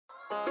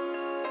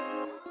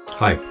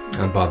Hi,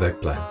 I'm Bob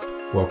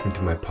Ekblad. Welcome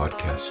to my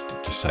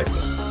podcast, Disciple.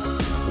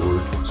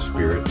 Word,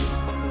 Spirit,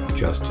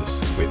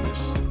 Justice,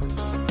 Witness.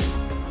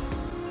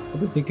 I've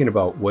been thinking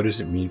about what does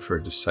it mean for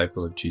a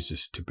disciple of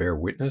Jesus to bear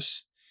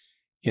witness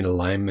in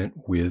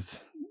alignment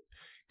with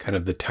kind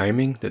of the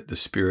timing that the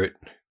Spirit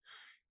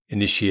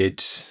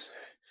initiates,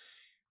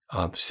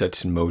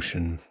 sets in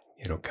motion,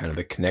 kind of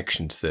the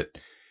connections that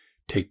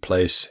take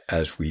place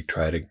as we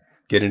try to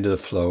get into the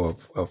flow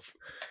of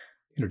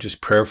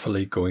just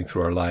prayerfully going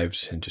through our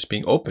lives and just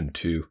being open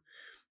to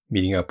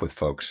meeting up with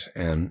folks.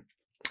 And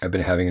I've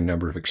been having a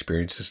number of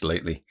experiences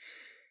lately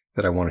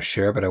that I want to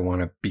share, but I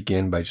want to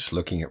begin by just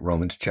looking at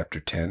Romans chapter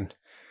 10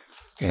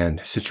 and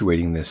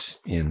situating this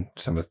in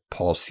some of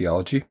Paul's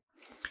theology.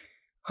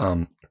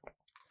 In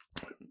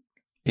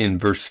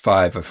verse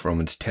 5 of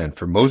Romans 10,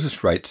 for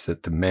Moses writes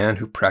that the man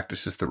who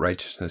practices the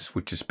righteousness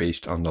which is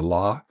based on the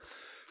law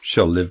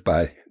shall live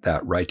by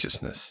that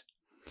righteousness.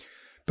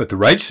 But the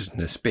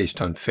righteousness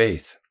based on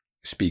faith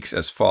speaks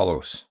as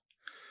follows.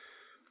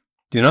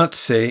 Do not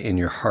say in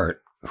your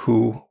heart,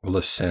 who will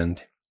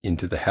ascend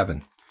into the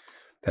heaven,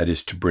 that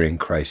is to bring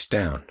Christ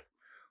down,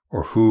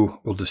 or who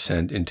will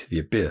descend into the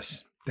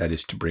abyss, that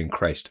is to bring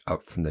Christ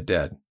up from the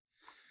dead.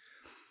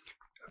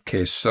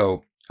 Okay,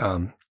 so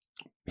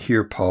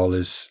here Paul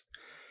is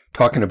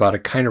talking about a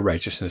kind of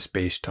righteousness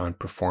based on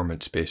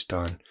performance, based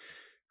on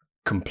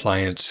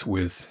compliance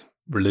with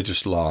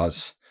religious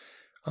laws.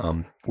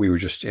 We were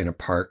just in a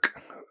park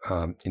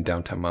in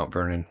downtown Mount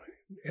Vernon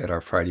at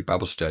our Friday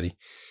Bible study,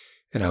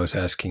 and I was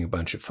asking a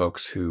bunch of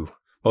folks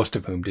most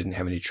of whom didn't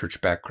have any church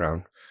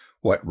background,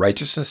 what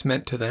righteousness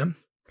meant to them.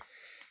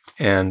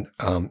 And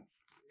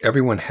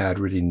everyone had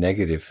really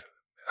negative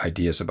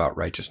ideas about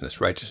righteousness.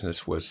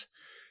 Righteousness was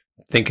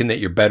thinking that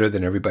you're better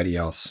than everybody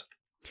else,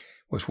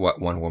 was what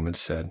one woman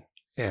said.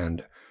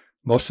 And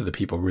most of the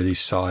people really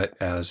saw it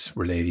as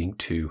relating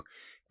to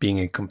being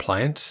in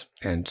compliance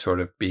and sort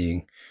of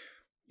being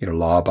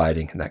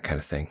law-abiding and that kind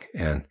of thing.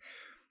 And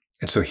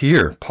so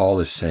here, Paul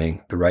is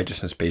saying the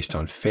righteousness based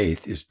on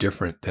faith is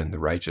different than the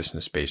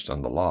righteousness based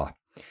on the law.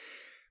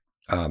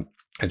 And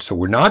so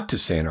we're not to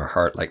say in our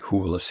heart, like, who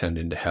will ascend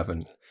into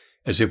heaven,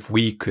 as if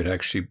we could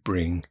actually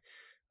bring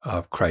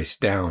Christ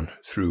down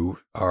through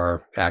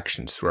our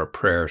actions, through our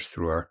prayers,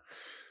 through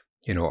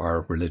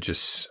our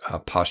religious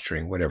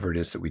posturing, whatever it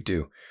is that we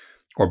do,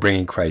 or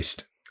bringing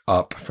Christ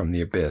up from the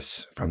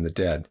abyss, from the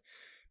dead.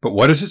 But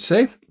what does it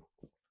say?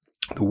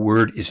 The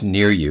word is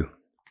near you.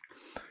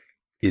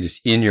 It is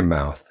in your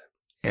mouth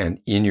and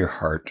in your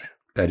heart.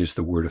 That is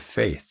the word of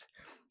faith,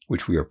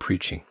 which we are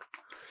preaching.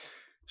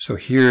 So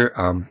here,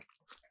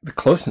 the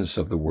closeness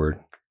of the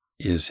word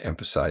is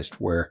emphasized,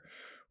 where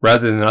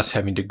rather than us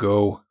having to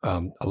go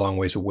a long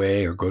ways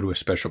away or go to a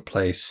special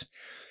place,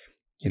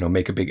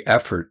 make a big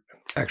effort,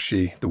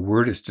 actually the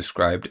word is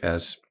described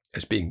as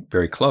being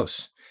very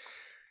close,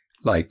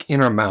 like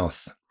in our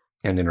mouth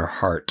and in our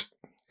heart.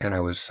 And I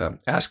was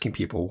asking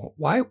people,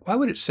 why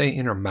would it say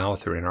in our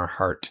mouth or in our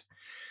heart?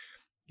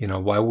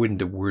 Why wouldn't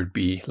the word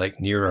be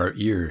like near our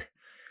ear?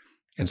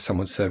 And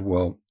someone said,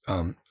 well,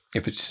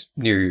 if it's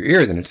near your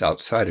ear, then it's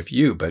outside of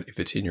you. But if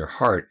it's in your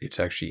heart, it's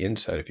actually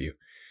inside of you.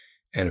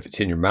 And if it's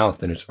in your mouth,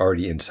 then it's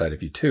already inside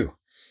of you too.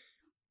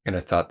 And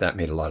I thought that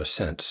made a lot of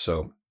sense.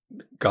 So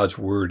God's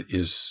word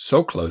is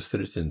so close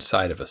that it's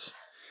inside of us.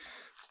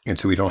 And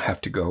so we don't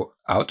have to go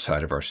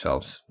outside of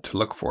ourselves to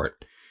look for it,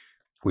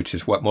 which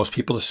is what most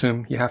people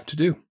assume you have to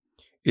do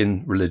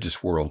in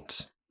religious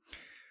worlds.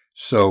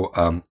 So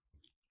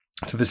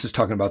this is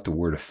talking about the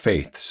word of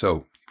faith.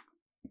 So,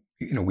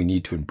 we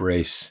need to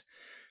embrace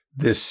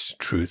this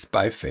truth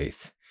by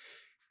faith.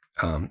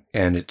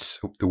 And it's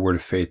the word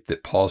of faith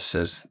that Paul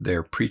says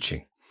they're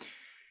preaching.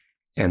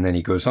 And then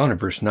he goes on in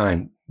verse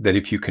 9, that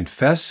if you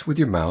confess with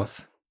your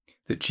mouth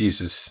that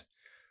Jesus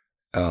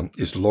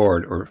is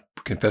Lord, or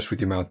confess with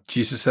your mouth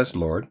Jesus as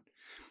Lord,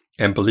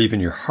 and believe in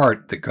your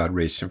heart that God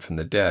raised him from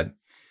the dead,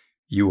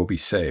 you will be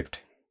saved.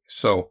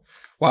 So,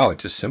 wow,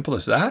 it's as simple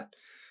as that.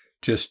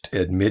 Just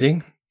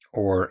admitting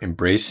or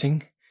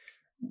embracing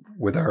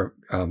with our,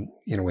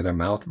 with our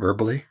mouth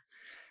verbally,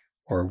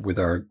 or with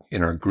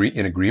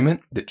in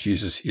agreement that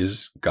Jesus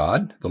is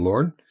God, the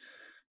Lord,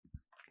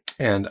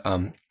 and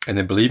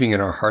then believing in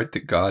our heart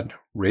that God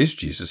raised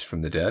Jesus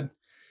from the dead.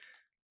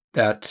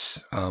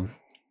 That's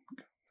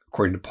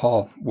according to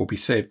Paul, we'll be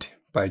saved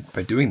by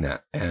doing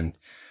that. And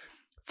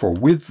for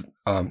with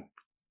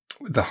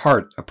the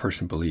heart, a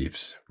person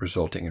believes,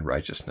 resulting in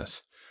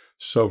righteousness.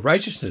 So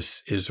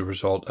righteousness is a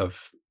result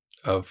of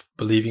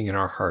believing in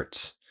our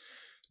hearts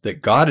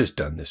that God has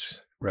done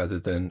this, rather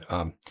than,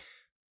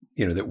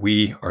 that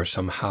we are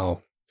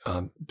somehow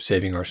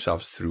saving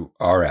ourselves through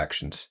our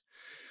actions.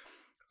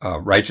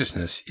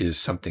 Righteousness is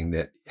something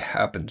that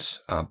happens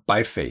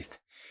by faith.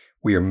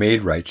 We are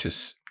made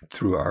righteous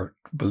through our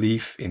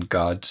belief in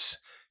God's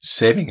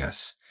saving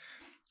us,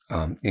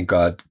 in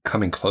God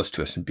coming close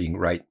to us and being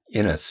right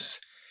in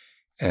us.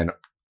 And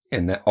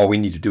that all we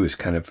need to do is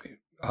kind of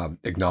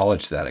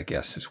acknowledge that, I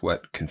guess, is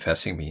what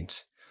confessing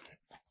means.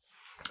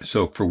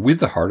 So, for with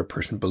the heart a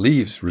person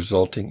believes,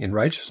 resulting in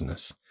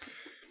righteousness,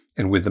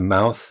 and with the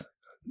mouth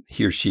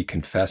he or she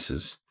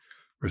confesses,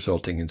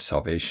 resulting in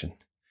salvation.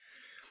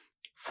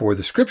 For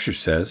the scripture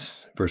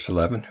says, verse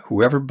 11,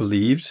 whoever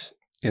believes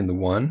in the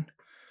one,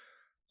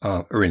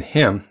 or in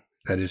him,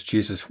 that is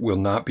Jesus, will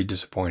not be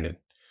disappointed.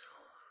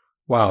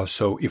 Wow,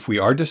 so if we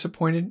are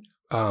disappointed,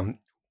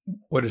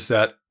 what does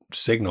that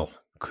signal?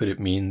 Could it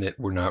mean that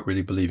we're not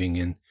really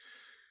believing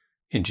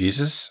in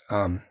Jesus?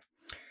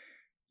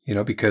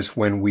 Because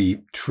when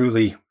we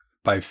truly,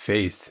 by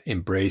faith,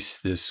 embrace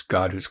this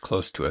God who's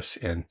close to us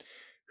and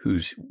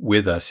who's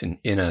with us and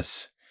in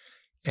us,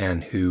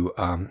 and who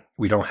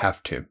we don't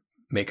have to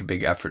make a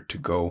big effort to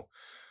go,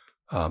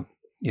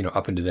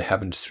 up into the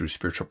heavens through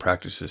spiritual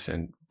practices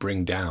and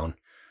bring down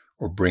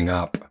or bring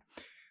up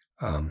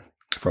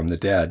from the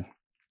dead.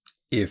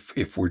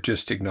 If we're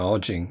just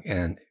acknowledging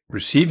and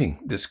receiving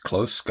this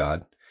close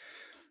God,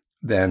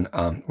 then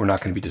we're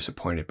not going to be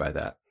disappointed by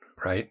that,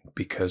 right?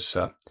 Because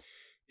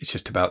it's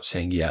just about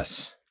saying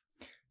yes.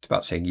 It's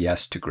about saying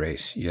yes to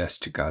grace, yes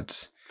to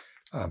God's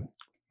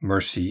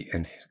mercy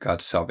and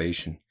God's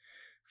salvation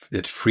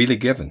that's freely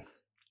given.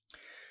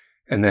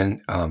 And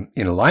then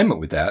in alignment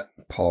with that,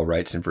 Paul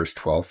writes in verse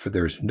 12, for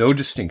there is no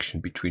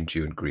distinction between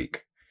Jew and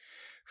Greek,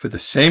 for the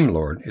same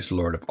Lord is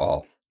Lord of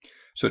all.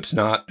 So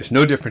there's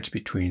no difference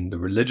between the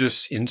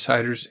religious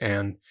insiders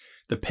and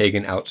the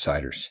pagan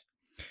outsiders.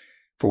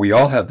 For we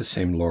all have the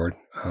same Lord,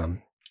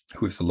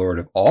 who is the Lord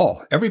of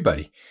all,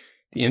 everybody.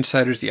 The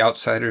insiders, the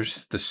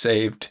outsiders, the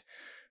saved,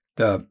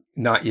 the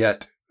not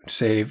yet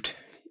saved,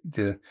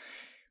 the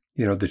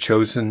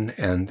chosen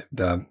and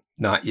the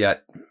not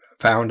yet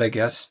found, I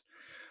guess.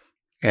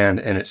 And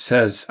it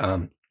says,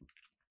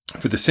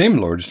 for the same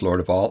Lord is Lord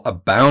of all,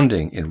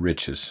 abounding in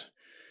riches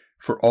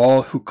for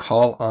all who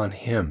call on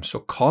him. So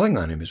calling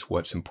on him is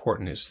what's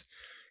important, is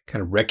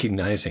kind of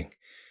recognizing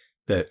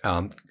that,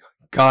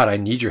 God, I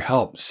need your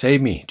help.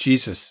 Save me.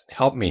 Jesus,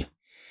 help me.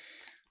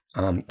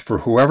 For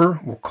whoever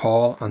will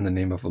call on the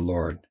name of the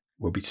Lord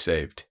will be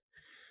saved.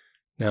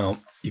 Now,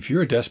 if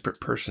you're a desperate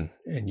person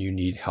and you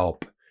need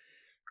help,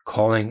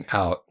 calling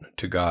out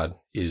to God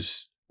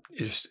is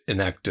an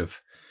act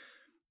of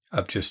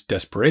just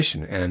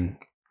desperation, and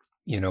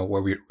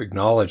where we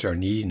acknowledge our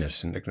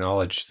neediness and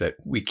acknowledge that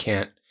we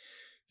can't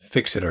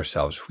fix it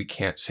ourselves. We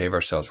can't save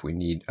ourselves. We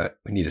need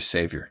a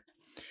savior.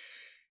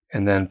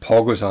 And then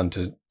Paul goes on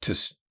to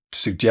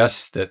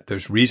suggest that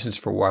there's reasons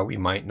for why we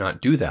might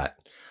not do that.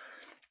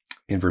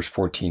 In verse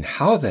 14,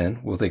 how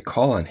then will they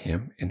call on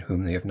him in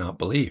whom they have not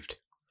believed?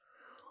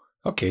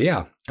 Okay,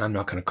 yeah, I'm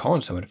not going to call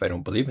on someone if I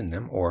don't believe in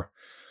them or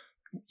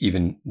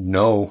even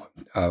know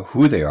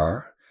who they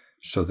are,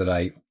 so that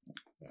I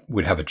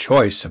would have a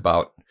choice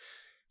about,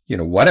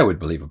 what I would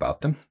believe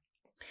about them.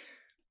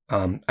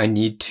 I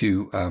need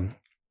to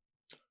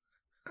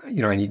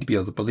be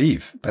able to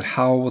believe. But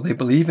how will they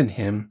believe in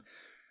him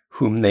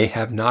whom they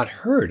have not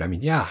heard?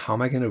 How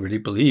am I going to really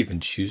believe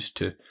and choose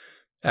to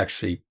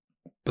actually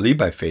believe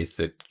by faith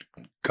that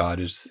God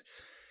is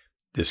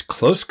this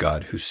close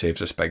God who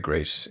saves us by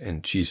grace,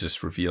 and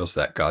Jesus reveals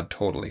that God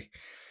totally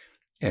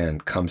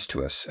and comes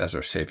to us as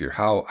our Savior?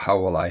 How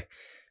will I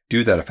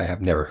do that if I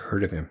have never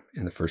heard of him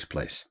in the first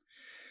place?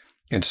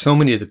 And so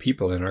many of the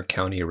people in our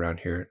county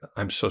around here,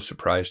 I'm so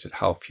surprised at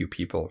how few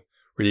people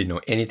really know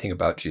anything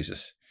about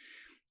Jesus.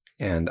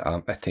 And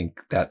I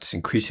think that's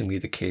increasingly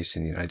the case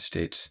in the United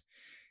States,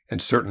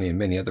 and certainly in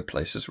many other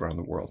places around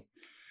the world.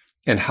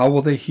 And how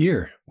will they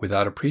hear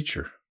without a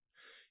preacher?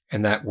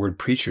 And that word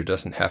preacher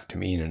doesn't have to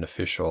mean an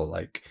official,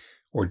 like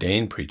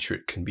ordained preacher.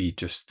 It can be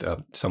just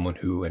someone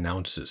who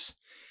announces.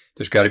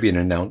 There's got to be an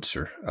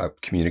announcer, a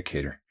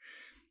communicator.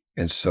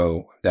 And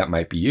so that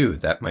might be you.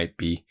 That might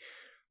be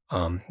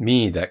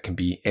me. That can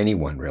be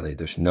anyone, really.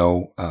 There's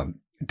no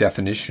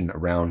definition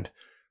around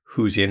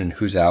who's in and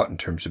who's out in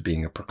terms of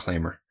being a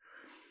proclaimer.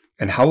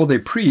 And how will they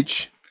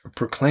preach or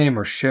proclaim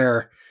or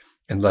share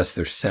unless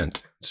they're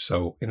sent?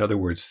 So, in other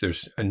words,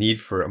 there's a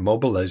need for a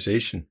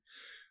mobilization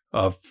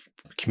of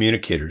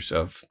communicators,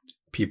 of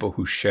people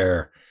who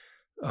share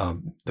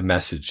the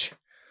message.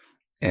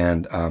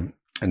 And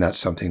that's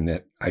something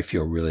that I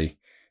feel really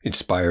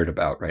inspired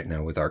about right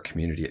now with our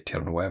community at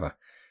Tierra Nueva,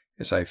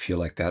 is I feel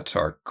like that's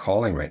our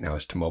calling right now,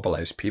 is to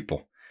mobilize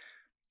people.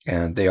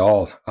 And they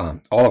all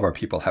of our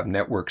people have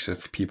networks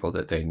of people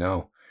that they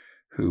know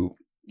who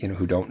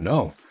don't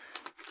know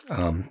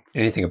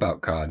anything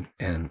about God.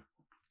 And,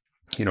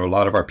 a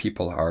lot of our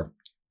people are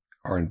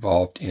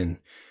involved in,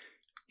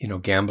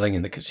 gambling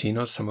in the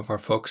casinos, some of our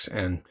folks.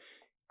 And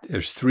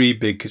there's 3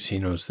 big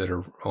casinos that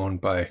are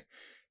owned by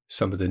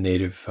some of the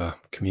native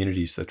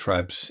communities, the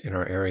tribes in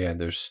our area. And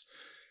there's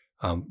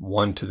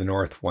one to the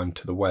north, one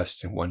to the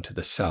west, and one to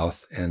the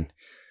south. And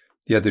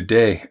the other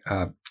day,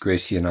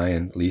 Gracie and I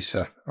and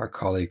Lisa, our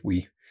colleague,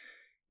 we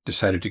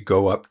decided to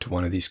go up to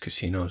one of these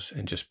casinos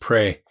and just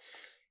pray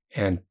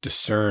and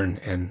discern.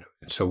 And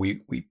so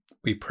we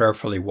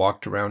prayerfully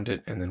walked around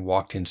it, and then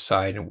walked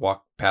inside and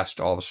walked past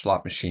all the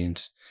slot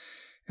machines.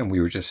 And we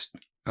were just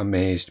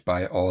amazed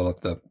by all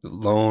of the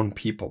lone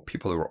people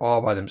that were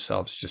all by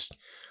themselves, just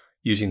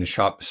using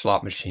the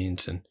slot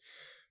machines, and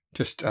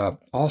just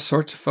all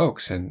sorts of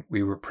folks. And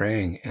we were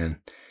praying and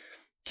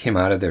came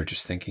out of there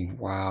just thinking,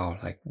 wow,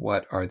 like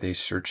what are they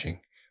searching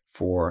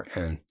for?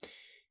 And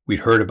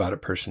we'd heard about a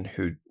person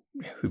who'd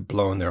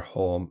blown their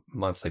whole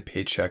monthly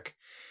paycheck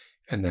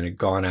and then had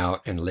gone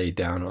out and laid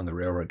down on the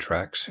railroad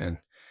tracks and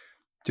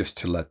just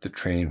to let the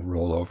train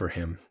roll over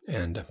him.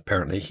 And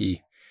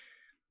apparently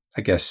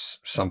I guess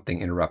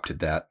something interrupted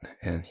that,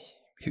 and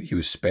he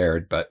was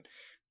spared, but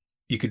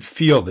you could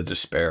feel the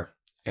despair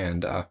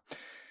and,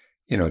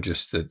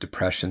 just the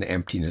depression, the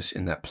emptiness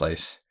in that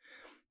place.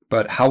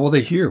 But how will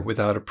they hear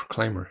without a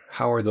proclaimer?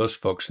 How are those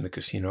folks in the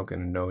casino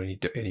going to know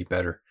any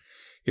better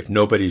if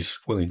nobody's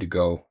willing to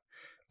go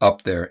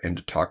up there and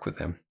to talk with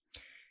them?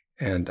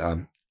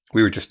 And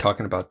we were just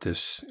talking about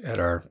this at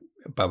our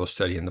Bible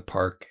study in the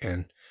park,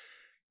 and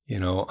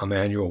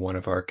Emmanuel, one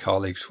of our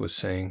colleagues, was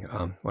saying,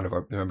 one of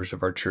our members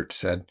of our church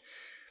said,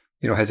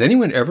 has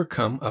anyone ever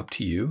come up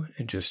to you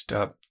and just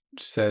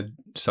said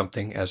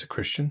something as a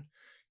Christian,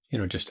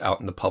 just out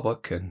in the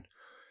public and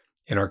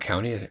in our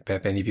county?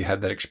 Have any of you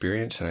had that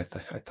experience? And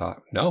I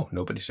thought, no,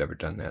 nobody's ever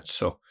done that.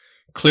 So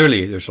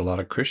clearly there's a lot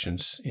of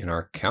Christians in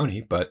our county,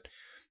 but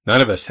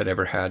none of us had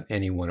ever had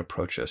anyone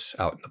approach us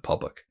out in the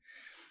public.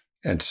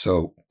 And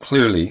so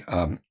clearly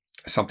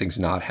something's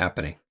not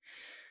happening.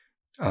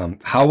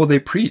 How will they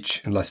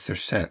preach unless they're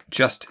sent?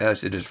 Just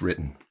as it is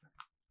written.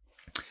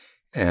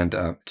 And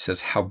it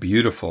says, how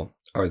beautiful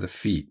are the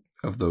feet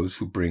of those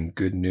who bring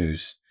good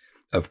news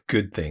of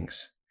good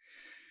things.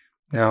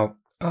 Now,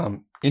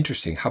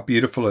 interesting. How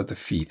beautiful are the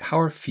feet? How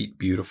are feet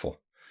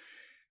beautiful?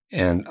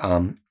 And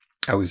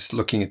I was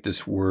looking at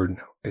this word.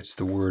 It's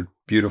the word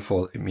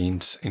beautiful. It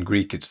means, in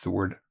Greek, it's the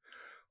word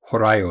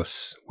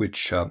horaios,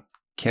 which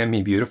can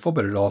mean beautiful,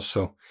 but it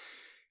also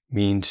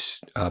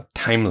means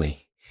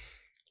timely,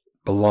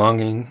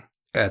 belonging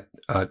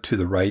to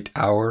the right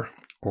hour,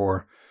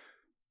 or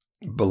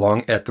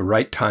belong at the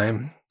right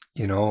time.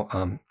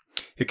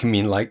 It can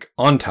mean like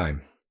on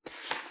time.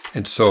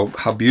 And so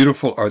how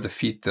beautiful are the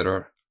feet that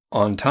are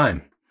on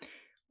time,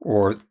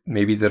 or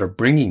maybe that are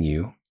bringing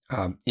you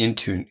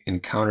into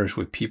encounters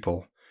with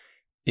people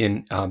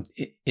in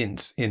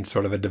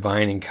sort of a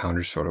divine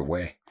encounter sort of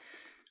way.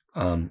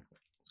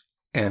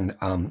 And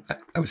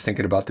I was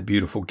thinking about the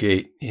beautiful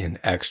gate in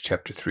Acts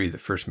chapter 3, the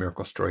first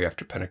miracle story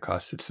after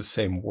Pentecost. It's the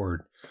same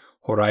word,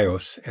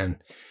 horaios. And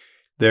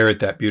there at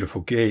that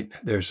beautiful gate,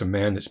 there's a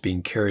man that's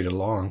being carried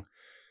along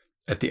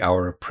at the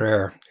hour of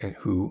prayer, and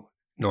who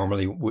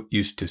normally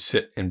used to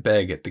sit and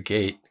beg at the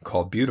gate,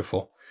 called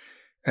Beautiful.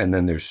 And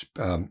then there's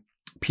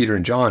Peter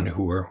and John,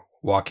 who were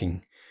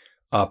walking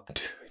up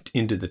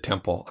into the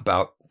temple,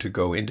 about to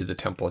go into the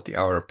temple at the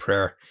hour of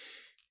prayer.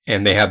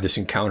 And they have this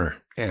encounter.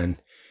 And,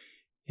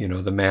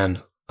 the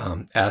man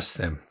asks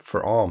them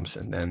for alms.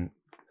 And then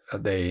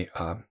they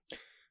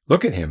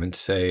look at him and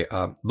say,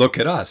 look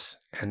at us.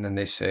 And then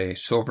they say,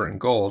 silver and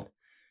gold.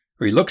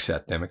 Or he looks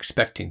at them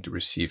expecting to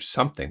receive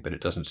something, but it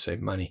doesn't say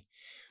money.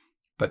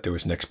 But there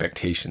was an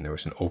expectation, there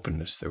was an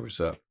openness,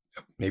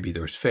 maybe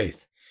there was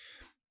faith.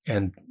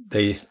 And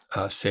they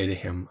say to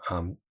him,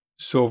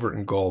 silver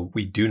and gold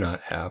we do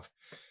not have,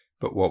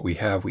 but what we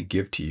have we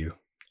give to you.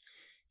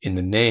 In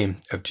the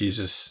name of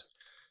Jesus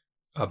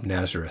of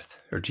Nazareth,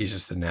 or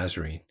Jesus the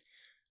Nazarene,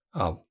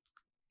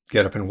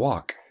 get up and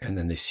walk. And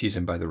then they seize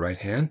him by the right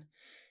hand,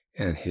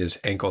 and his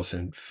ankles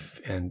and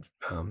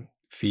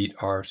feet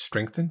are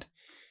strengthened.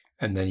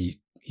 And then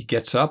he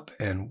gets up,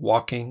 and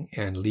walking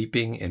and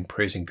leaping and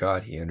praising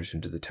God, he enters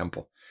into the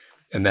temple.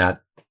 And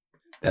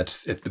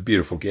that's at the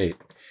beautiful gate.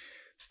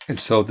 And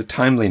so the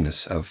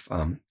timeliness of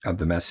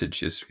the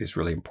message is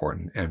really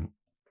important. And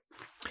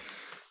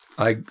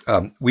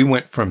we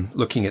went from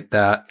looking at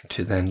that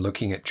to then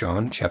looking at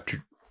John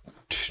chapter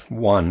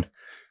 1,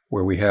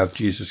 where we have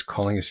Jesus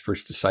calling his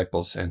first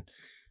disciples, and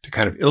to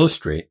kind of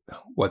illustrate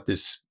what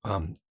these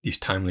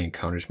timely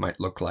encounters might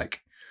look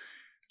like.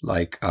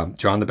 Like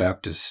John the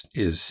Baptist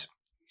is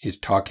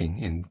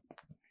talking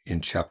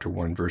in chapter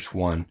 1, verse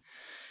 1,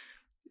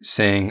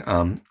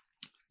 saying,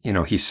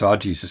 he saw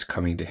Jesus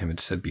coming to him and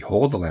said,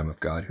 behold the Lamb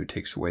of God who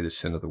takes away the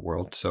sin of the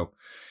world. So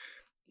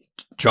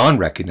John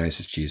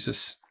recognizes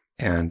Jesus,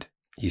 and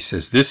he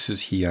says, this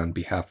is he on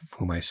behalf of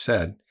whom I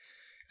said,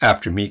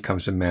 after me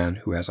comes a man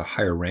who has a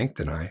higher rank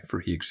than I,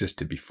 for he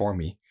existed before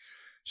me.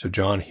 So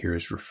John here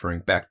is referring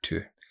back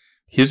to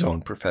his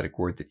own prophetic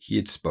word that he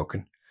had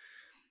spoken.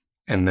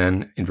 And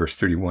then in verse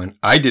 31,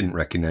 I didn't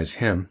recognize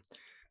him,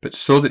 but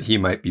so that he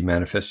might be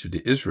manifested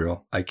to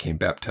Israel, I came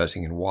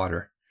baptizing in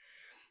water.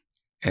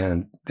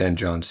 And then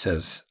John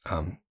says,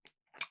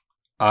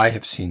 I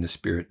have seen the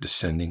Spirit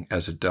descending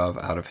as a dove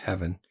out of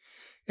heaven,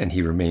 and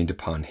he remained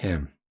upon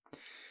him.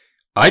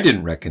 I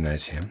didn't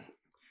recognize him,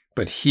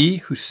 but he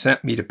who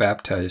sent me to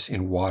baptize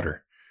in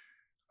water,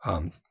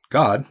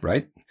 God,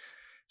 right,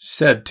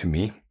 said to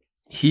me,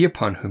 he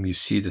upon whom you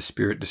see the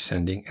Spirit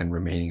descending and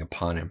remaining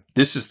upon him,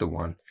 this is the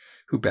one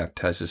who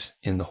baptizes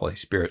in the Holy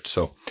Spirit.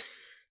 So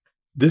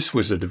this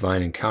was a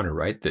divine encounter,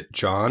 right? That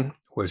John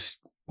was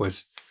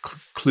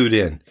clued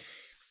in.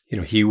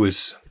 He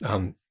was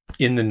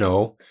in the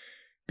know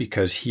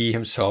because he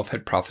himself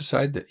had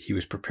prophesied that he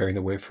was preparing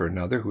the way for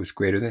another who was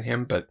greater than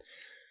him, but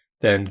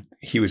then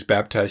he was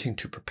baptizing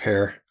to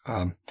prepare,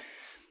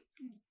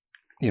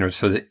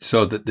 so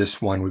that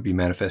this one would be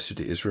manifested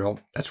to Israel.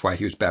 That's why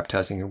he was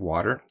baptizing in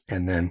water.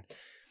 And then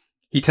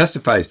he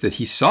testifies that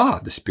he saw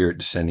the Spirit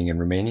descending and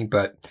remaining,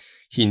 but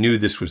he knew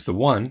this was the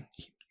one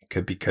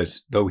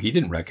because though he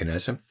didn't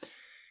recognize him,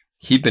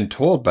 he'd been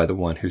told by the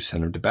one who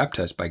sent him to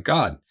baptize by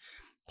God,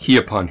 he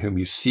upon whom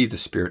you see the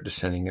Spirit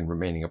descending and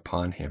remaining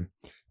upon him.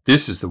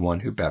 This is the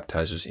one who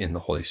baptizes in the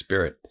Holy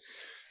Spirit.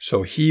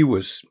 So he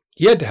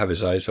had to have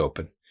his eyes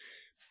open,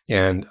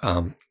 and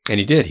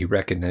he did. He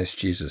recognized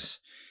Jesus,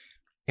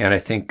 and I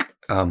think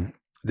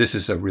this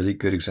is a really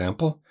good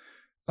example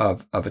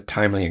of a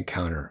timely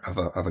encounter,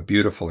 of a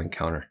beautiful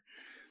encounter.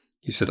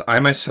 He said, "I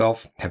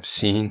myself have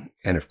seen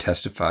and have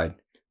testified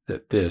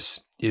that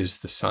this is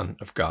the Son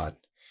of God."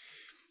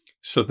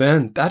 So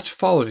then that's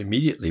followed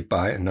immediately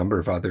by a number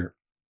of other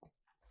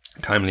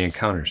timely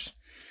encounters.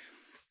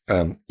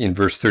 In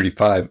verse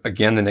 35,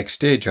 again the next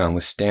day, John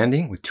was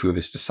standing with two of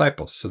his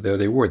disciples. So there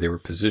they were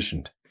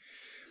positioned.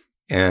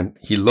 And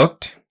he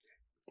looked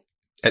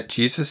at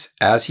Jesus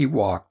as he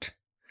walked.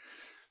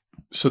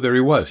 So there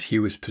he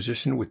was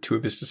positioned with two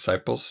of his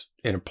disciples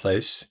in a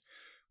place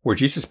where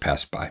Jesus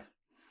passed by.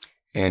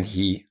 And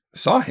he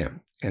saw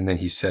him. And then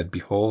he said,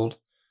 "Behold,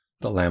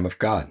 the Lamb of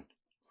God."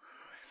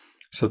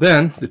 So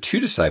then the two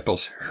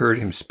disciples heard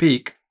him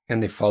speak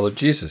and they followed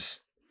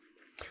Jesus.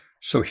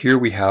 So here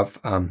we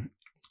have,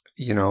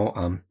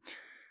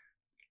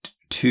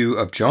 two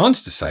of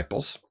John's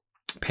disciples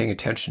paying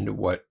attention to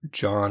what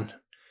John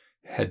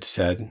had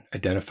said,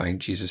 identifying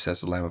Jesus as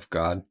the Lamb of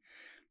God.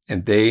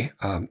 And they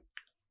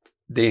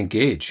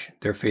engage.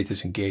 Their faith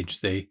is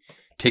engaged. They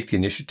take the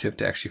initiative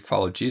to actually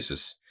follow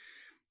Jesus.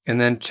 And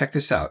then check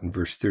this out in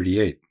verse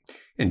 38.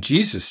 And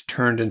Jesus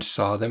turned and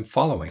saw them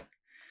following.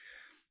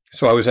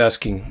 So I was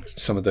asking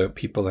some of the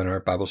people in our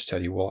Bible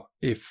study, well,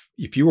 if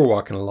you were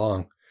walking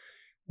along,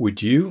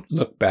 would you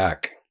look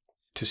back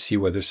to see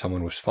whether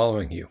someone was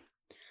following you?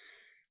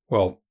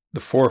 Well, the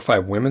 4 or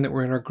 5 women that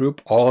were in our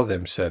group, all of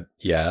them said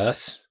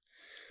yes.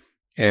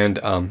 And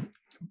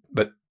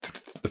but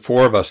the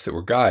 4 of us that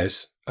were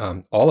guys,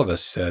 all of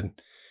us said,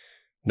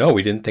 no,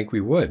 we didn't think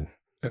we would.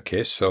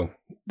 Okay, so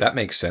that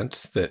makes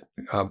sense that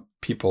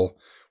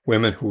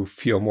women who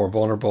feel more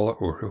vulnerable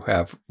or who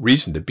have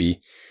reason to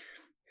be,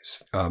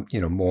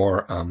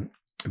 more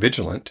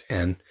vigilant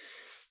and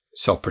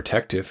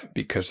self-protective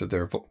because of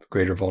their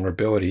greater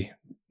vulnerability,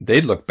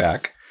 they'd look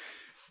back.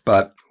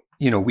 But,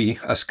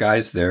 us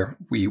guys there,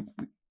 we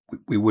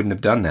wouldn't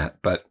have done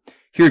that. But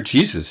here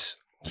Jesus,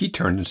 he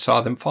turned and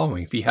saw them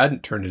following. If he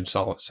hadn't turned and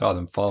saw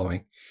them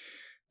following,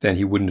 then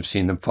he wouldn't have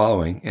seen them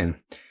following. And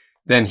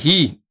then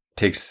he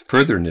takes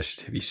further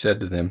initiative. He said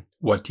to them,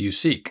 "What do you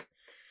seek?"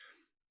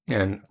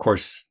 And of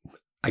course,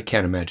 I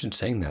can't imagine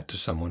saying that to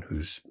someone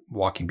who's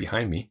walking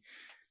behind me,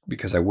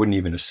 because I wouldn't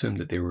even assume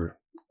that they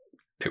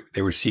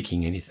were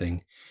seeking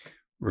anything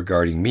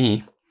regarding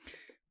me.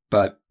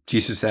 But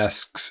Jesus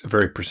asks a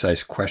very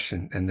precise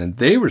question, and then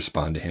they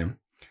respond to him,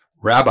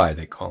 "Rabbi,"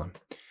 they call him.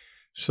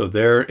 So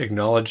they're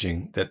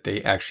acknowledging that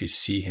they actually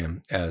see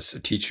him as a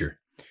teacher.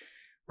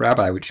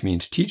 Rabbi, which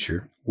means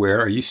teacher, where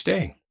are you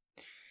staying?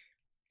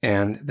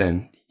 And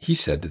then he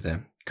said to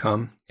them,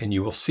 "Come and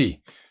you will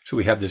see." So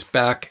we have this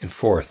back and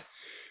forth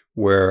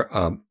where,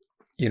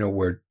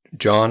 where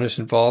John is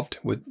involved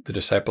with the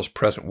disciples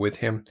present with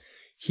him.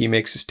 He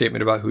makes a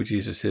statement about who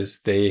Jesus is.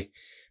 They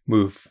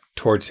move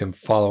towards him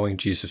following.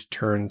 Jesus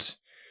turns,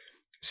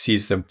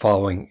 sees them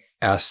following,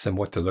 asks them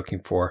what they're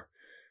looking for.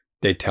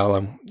 They tell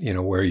him,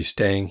 where are you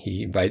staying?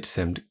 He invites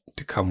them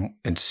to come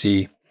and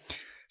see.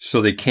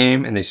 So they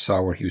came and they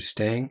saw where he was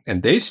staying,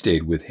 and they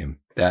stayed with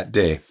him that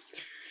day,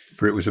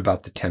 for it was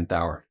about the 10th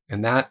hour.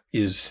 And that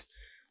is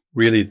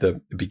really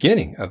the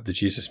beginning of the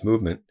Jesus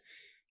movement,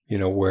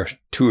 where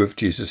 2 of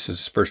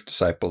Jesus's first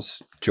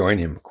disciples join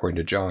him, according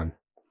to John.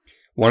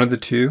 One of the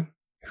 2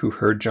 who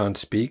heard John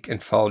speak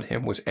and followed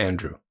him was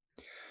Andrew,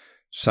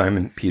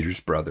 Simon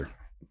Peter's brother.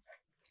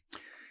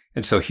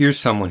 And so here's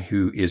someone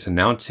who is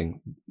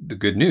announcing the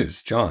good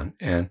news, John.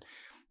 And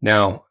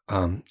now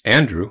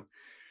Andrew,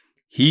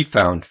 he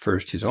found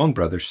first his own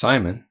brother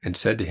Simon and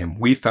said to him,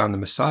 "We found the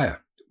Messiah,"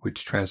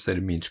 which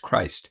translated means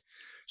Christ.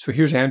 So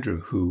here's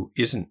Andrew, who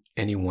isn't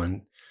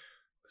anyone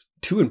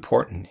too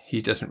important.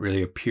 He doesn't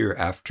really appear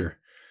after,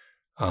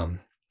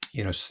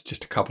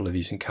 just a couple of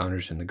these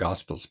encounters in the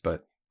Gospels,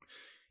 but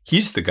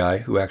he's the guy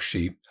who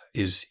actually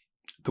is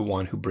the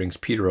one who brings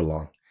Peter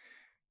along.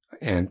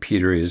 And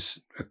Peter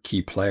is a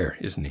key player,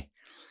 isn't he?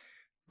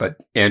 But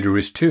Andrew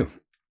is too.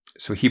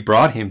 So he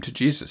brought him to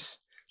Jesus.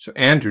 So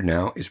Andrew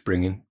now is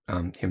bringing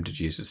him to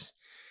Jesus.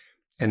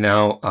 And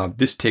now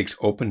this takes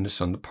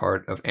openness on the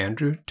part of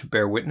Andrew to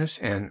bear witness,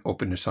 and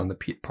openness on the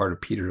part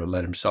of Peter to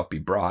let himself be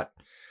brought.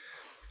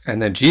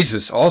 And then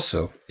Jesus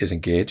also is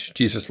engaged.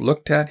 Jesus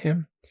looked at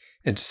him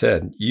and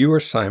said, "You are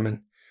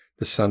Simon,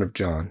 the son of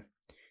John.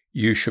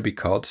 You shall be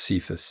called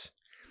Cephas,"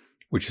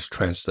 which is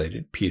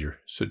translated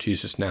Peter. So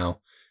Jesus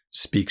now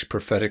speaks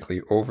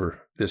prophetically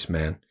over this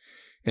man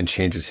and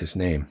changes his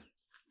name.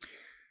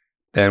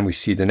 Then we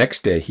see the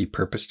next day he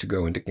purposed to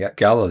go into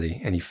Galilee,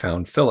 and he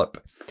found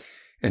Philip.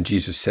 And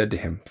Jesus said to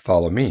him,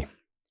 "Follow me."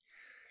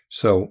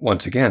 So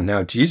once again,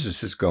 now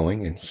Jesus is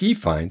going, and he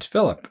finds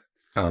Philip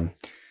the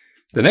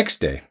next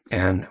day.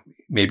 And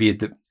maybe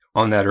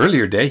on that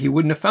earlier day, he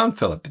wouldn't have found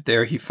Philip, but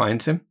there he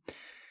finds him.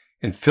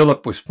 And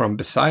Philip was from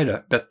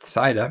Bethsaida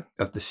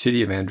of the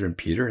city of Andrew and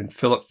Peter, and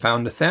Philip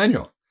found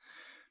Nathanael.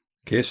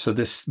 Okay, so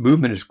this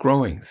movement is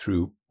growing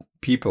through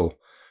people,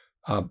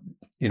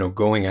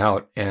 going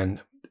out,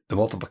 and the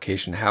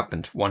multiplication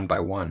happens one by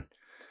one,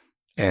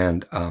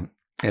 and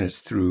it's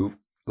through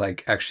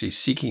actually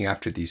seeking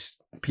after these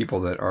people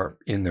that are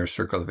in their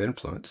circle of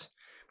influence.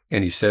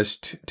 And he says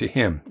to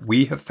him,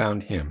 "We have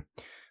found him,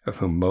 of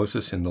whom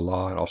Moses in the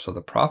law and also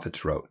the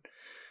prophets wrote."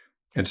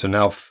 And so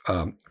now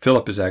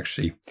Philip is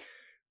actually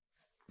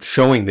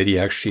showing that he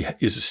actually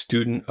is a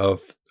student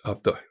of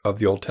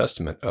the Old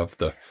Testament, of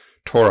the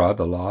Torah,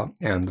 the law,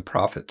 and the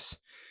prophets,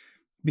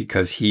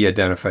 because he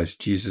identifies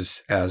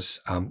Jesus as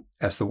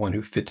the one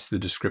who fits the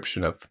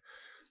description of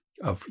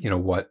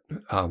what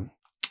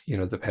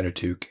the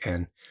Pentateuch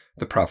and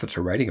the prophets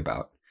are writing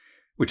about,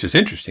 which is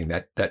interesting.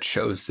 That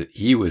shows that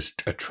he was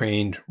a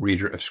trained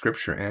reader of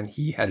Scripture, and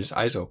he had his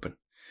eyes open.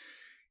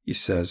 He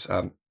says,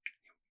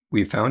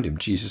 "We found him,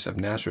 Jesus of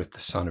Nazareth, the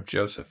son of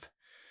Joseph."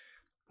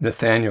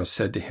 Nathanael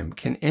said to him,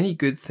 "Can any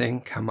good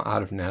thing come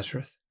out of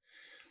Nazareth?"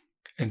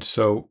 And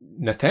so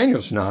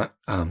Nathanael's not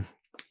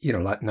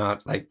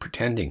like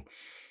pretending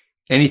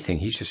anything.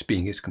 He's just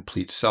being his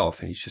complete self,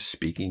 and he's just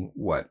speaking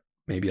what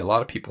maybe a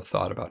lot of people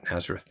thought about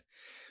Nazareth.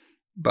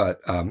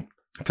 But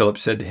Philip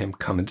said to him,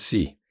 "Come and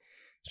see."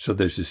 So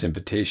there's this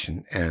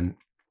invitation, and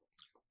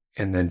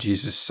then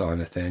Jesus saw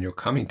Nathanael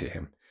coming to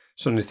him.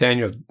 So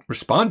Nathanael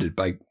responded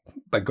by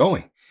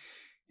going,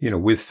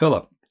 with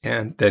Philip.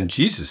 And then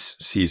Jesus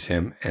sees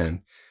him,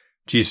 and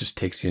Jesus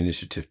takes the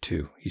initiative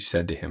too. He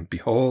said to him,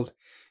 "Behold,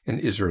 an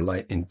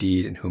Israelite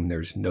indeed, in whom there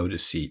is no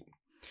deceit."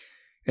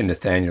 And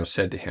Nathanael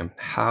said to him,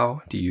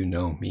 "How do you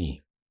know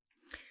me?"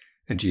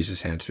 And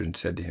Jesus answered and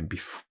said to him,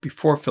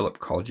 "Before Philip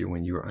called you,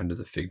 when you were under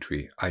the fig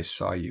tree, I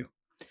saw you."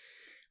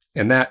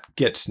 And that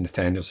gets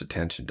Nathanael's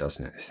attention,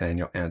 doesn't it?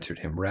 Nathanael answered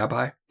him,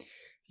 "Rabbi,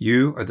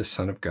 you are the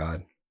Son of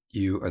God.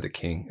 You are the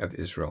King of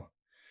Israel."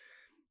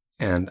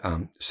 And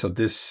so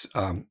this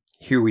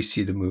here we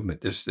see the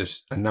movement.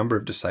 There's a number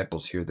of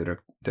disciples here that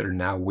are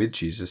now with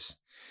Jesus,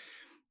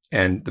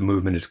 and the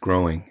movement is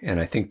growing. And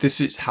I think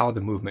this is how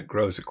the movement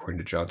grows according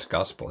to John's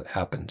Gospel. It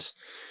happens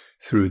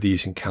through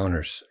these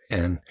encounters,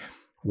 and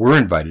we're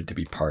invited to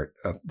be part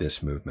of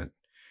this movement.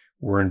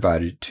 We're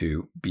invited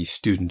to be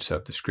students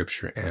of the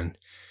Scripture and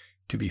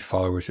to be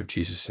followers of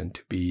Jesus, and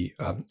to be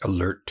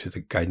alert to the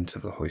guidance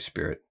of the Holy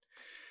Spirit.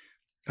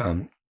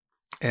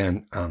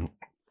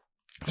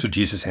 So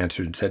Jesus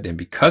answered and said to him,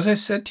 "Because I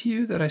said to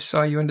you that I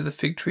saw you under the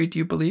fig tree, do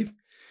you believe?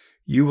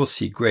 You will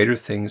see greater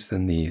things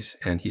than these."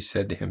 And he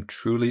said to him,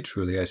 "Truly,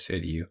 truly, I say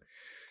to you,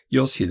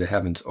 you'll see the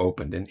heavens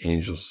opened and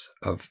angels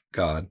of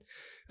God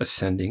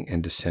ascending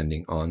and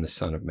descending on the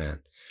Son of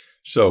Man."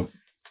 So,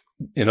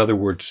 in other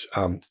words,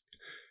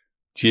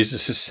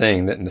 Jesus is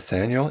saying that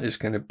Nathanael is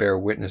going to bear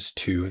witness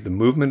to the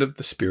movement of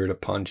the Spirit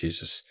upon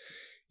Jesus,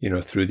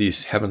 through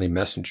these heavenly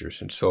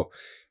messengers. And so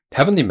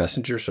heavenly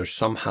messengers are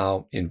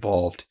somehow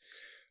involved,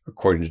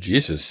 according to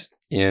Jesus,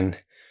 in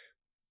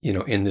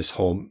this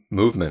whole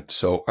movement.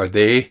 So are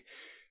they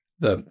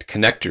the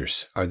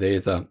connectors? Are they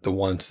the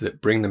ones that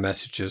bring the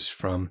messages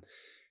from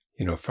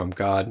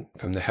God,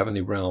 from the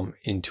heavenly realm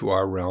into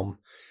our realm?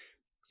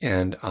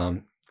 And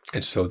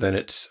so then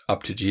it's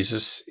up to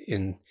Jesus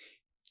in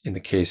the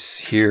case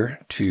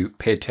here to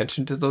pay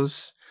attention to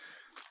those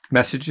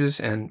messages,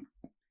 and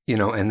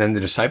then the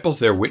disciples,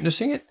 they're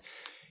witnessing it,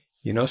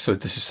 so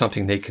this is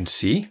something they can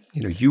see.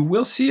 You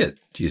will see it,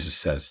 Jesus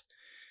says.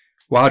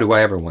 Wow, do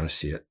I ever want to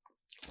see it?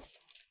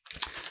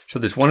 So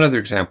there's one other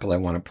example I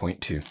want to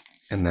point to,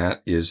 and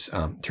that is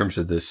in terms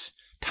of this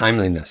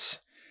timeliness.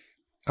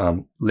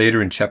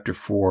 Later in chapter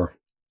 4,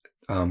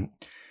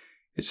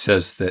 it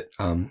says that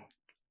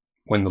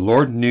when the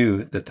Lord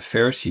knew that the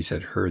Pharisees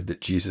had heard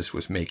that Jesus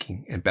was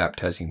making and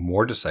baptizing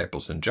more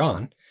disciples than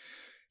John,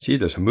 see,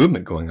 there's a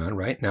movement going on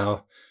right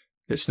now.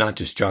 It's not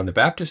just John the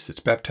Baptist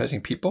that's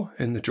baptizing people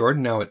in the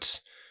Jordan. Now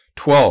it's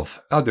 12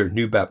 other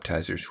new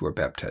baptizers who are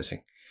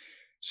baptizing.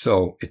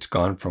 So it's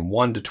gone from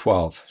 1 to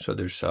 12. So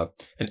there's an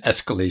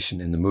escalation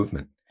in the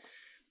movement.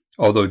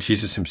 Although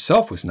Jesus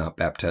himself was not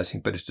baptizing,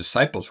 but his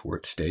disciples were,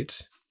 it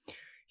states.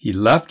 He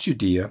left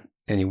Judea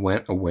and he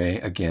went away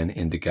again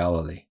into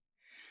Galilee.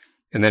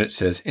 And then it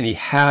says, and he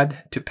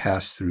had to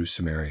pass through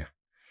Samaria.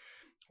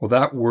 Well,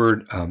 that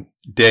word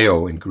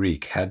deo in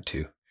Greek, had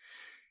to,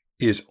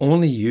 is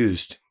only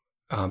used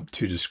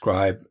to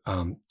describe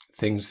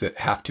things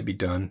that have to be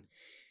done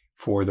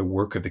for the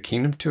work of the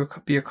kingdom to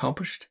be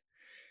accomplished.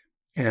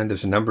 And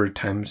there's a number of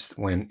times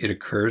when it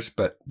occurs,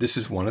 but this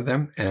is one of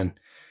them. And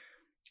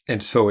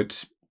so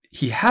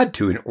he had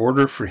to, in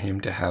order for him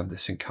to have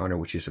this encounter,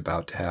 which he's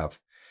about to have,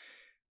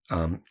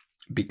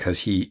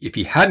 because if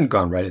he hadn't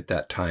gone right at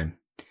that time,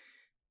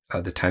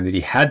 the time that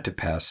he had to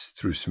pass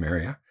through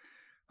Samaria,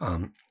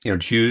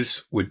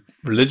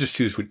 religious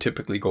Jews would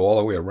typically go all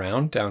the way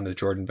around down the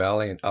Jordan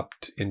Valley and up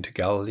into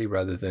Galilee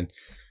rather than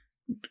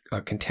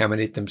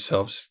contaminate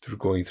themselves through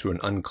going through an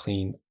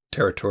unclean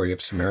territory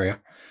of Samaria.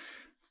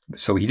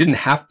 So he didn't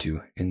have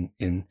to,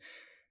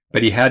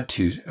 but he had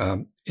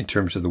to in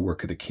terms of the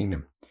work of the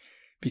kingdom,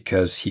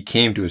 because he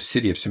came to a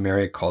city of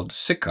Samaria called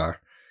Sychar,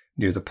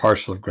 near the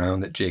parcel of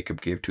ground that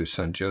Jacob gave to his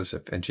son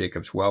Joseph, and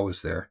Jacob's well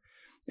was there.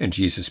 And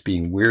Jesus,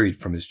 being wearied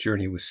from his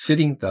journey, was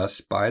sitting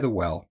thus by the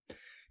well,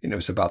 and it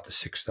was about the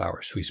 6th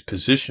hour. So he's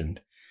positioned,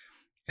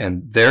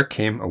 and there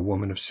came a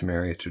woman of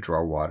Samaria to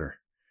draw water.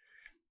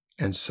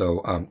 And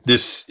so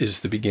this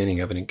is the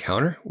beginning of an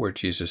encounter where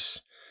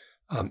Jesus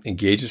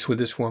engages with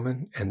this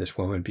woman, and this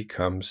woman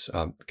becomes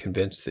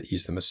convinced that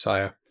he's the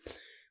Messiah,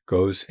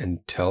 goes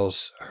and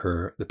tells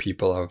the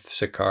people of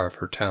Sychar, of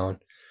her town,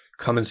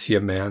 come and see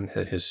a man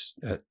that has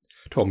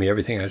told me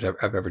everything I've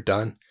ever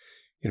done.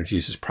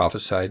 Jesus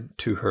prophesied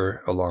to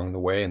her along the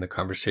way in the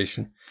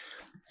conversation.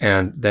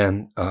 And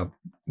then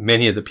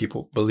many of the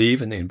people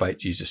believe, and they invite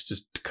Jesus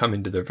to come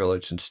into their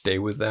village and stay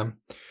with them.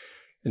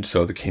 And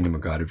so the kingdom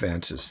of God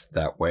advances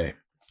that way.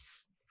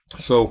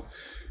 So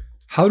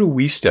how do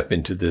we step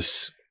into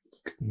this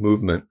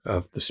movement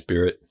of the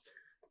Spirit,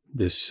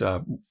 this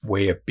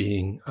way of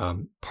being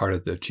part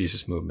of the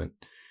Jesus movement?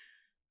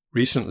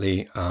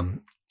 Recently,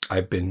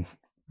 I've been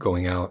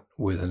going out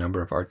with a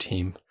number of our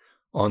team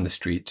on the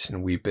streets,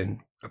 and we've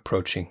been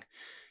approaching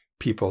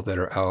people that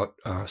are out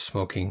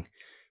smoking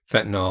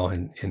fentanyl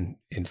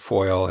in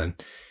foil,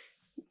 and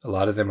a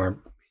lot of them are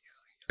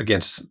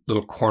against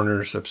little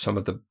corners of some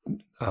of the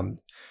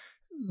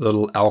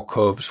little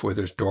alcoves where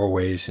there's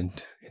doorways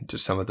into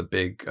some of the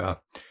big,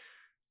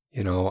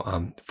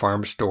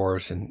 farm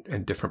stores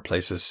and different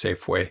places,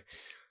 Safeway,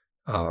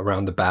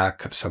 around the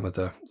back of some of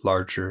the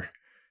larger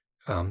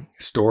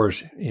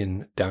stores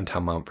in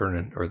downtown Mount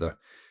Vernon, or the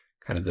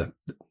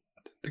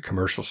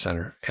commercial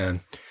center. And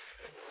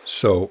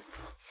so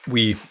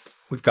we've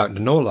gotten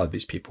to know a lot of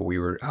these people. We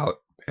were out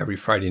every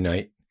Friday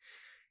night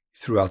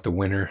throughout the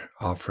winter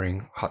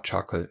offering hot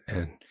chocolate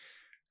and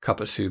cup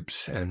of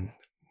soups and,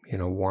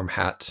 warm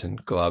hats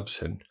and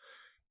gloves and,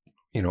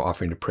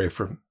 offering to pray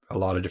for a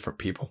lot of different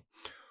people.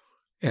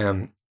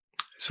 And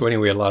so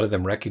anyway, a lot of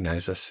them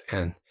recognize us.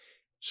 And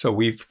so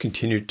we've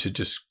continued to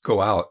just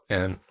go out.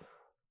 And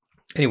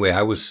anyway,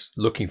 I was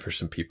looking for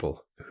some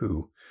people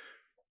who,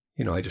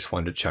 I just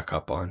wanted to check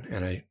up on.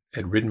 And I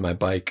had ridden my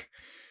bike.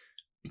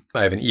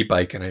 I have an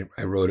e-bike, and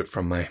I rode it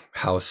from my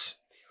house,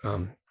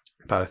 about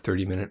a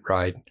 30-minute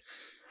ride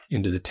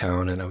into the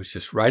town. And I was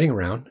just riding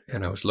around,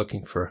 and I was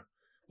looking for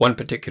one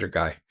particular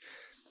guy.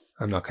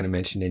 I'm not going to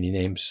mention any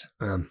names.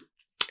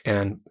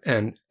 And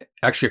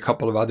actually a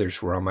couple of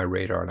others were on my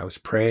radar, and I was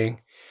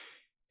praying,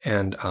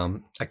 and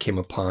I came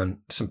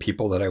upon some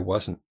people that I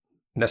wasn't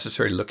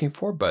necessarily looking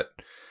for, but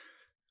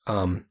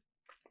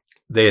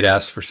they had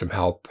asked for some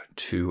help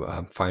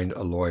to find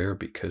a lawyer,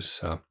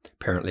 because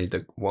apparently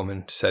the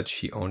woman said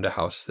she owned a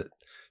house that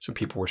some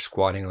people were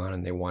squatting on,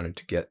 and they wanted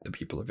to get the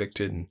people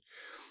evicted. And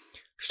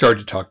started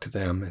to talk to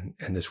them,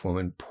 and this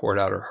woman poured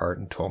out her heart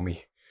and told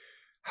me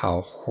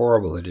how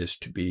horrible it is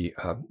to be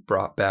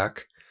brought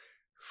back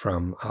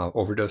from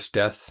overdose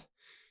death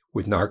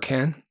with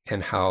Narcan,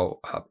 and how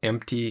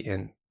empty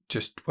and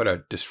just what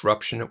a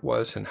disruption it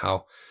was, and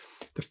how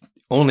the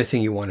only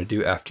thing you want to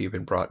do after you've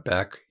been brought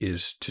back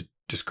is to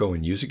just go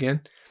and use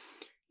again,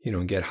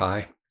 and get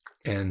high.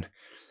 And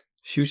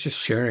she was just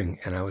sharing,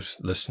 and I was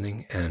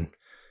listening. And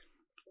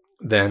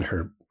then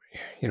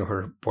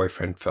her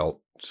boyfriend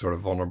felt sort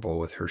of vulnerable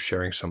with her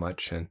sharing so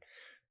much, and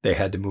they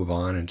had to move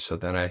on. And so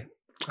then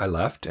I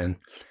left, and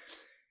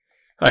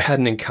I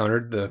hadn't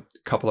encountered the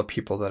couple of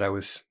people that I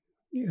was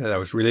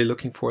really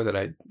looking for,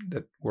 that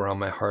were on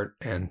my heart.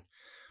 And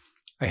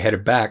I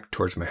headed back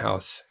towards my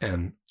house.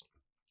 And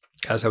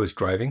as I was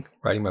riding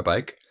my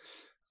bike,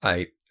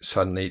 I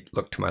suddenly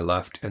looked to my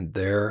left, and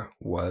there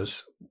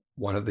was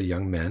one of the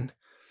young men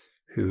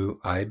who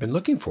I had been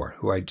looking for,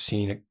 who I'd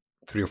seen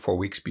 3 or 4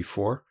 weeks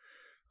before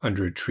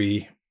under a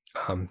tree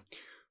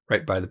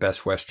right by the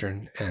Best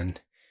Western,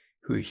 and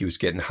who he was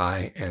getting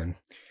high. And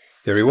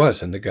there he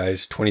was. And the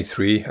guy's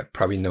 23. I've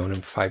probably known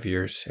him 5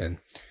 years, and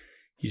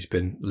he's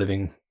been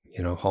living,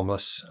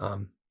 homeless,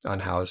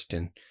 unhoused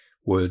in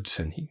woods.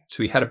 And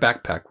so he had a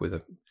backpack with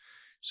a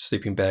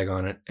sleeping bag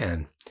on it,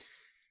 and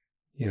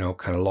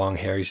kind of long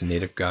hair. He's a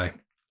native guy.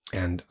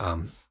 And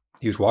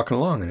he was walking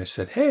along, and I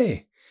said,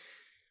 "Hey,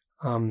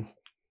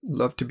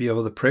 love to be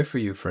able to pray for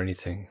you for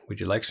anything. Would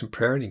you like some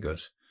prayer?" And he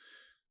goes,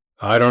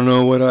 "I don't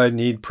know what I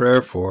need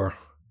prayer for."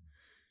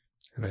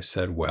 And I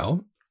said,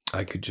 "Well,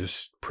 I could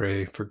just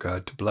pray for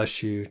God to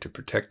bless you, to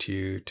protect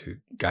you, to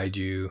guide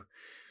you.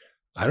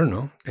 I don't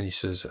know." And he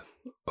says,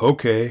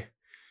 "Okay,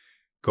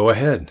 go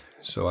ahead."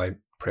 So I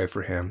pray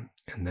for him.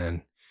 And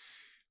then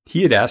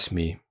he had asked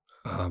me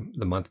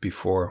the month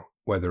before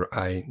whether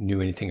I knew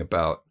anything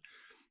about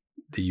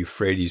the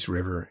Euphrates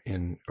River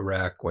in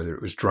Iraq, whether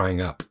it was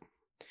drying up.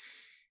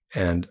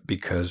 And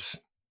because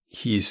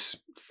he's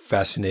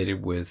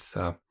fascinated with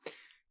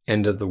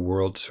end of the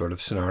world sort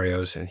of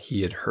scenarios, and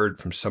he had heard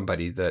from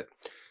somebody that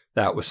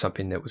was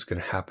something that was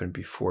going to happen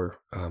before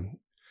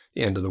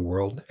the end of the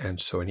world. And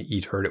so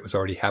he'd heard it was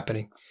already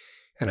happening.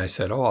 And I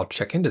said, oh, I'll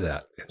check into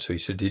that. And so he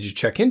said, did you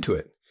check into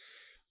it?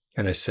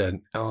 And I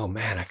said, oh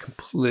man, I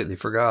completely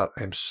forgot.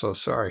 I'm so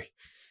sorry.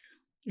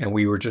 And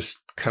we were just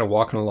kind of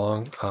walking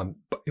along.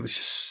 But it was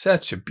just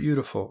such a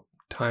beautiful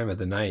time of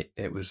the night.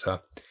 It was,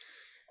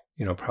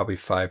 probably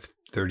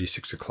 5:30,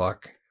 6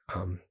 o'clock.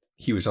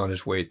 He was on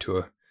his way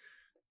to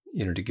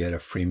to get a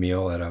free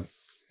meal at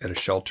a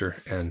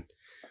shelter. And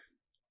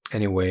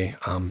anyway,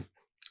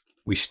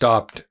 we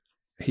stopped.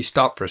 He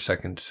stopped for a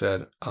second,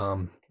 said,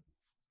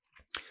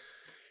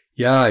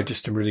 yeah, I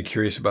just am really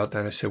curious about that.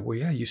 And I said, well,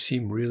 yeah, you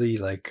seem really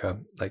like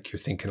you're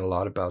thinking a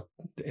lot about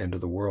the end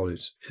of the world.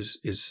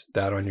 Is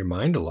that on your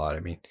mind a lot? I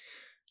mean,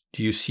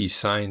 do you see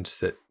signs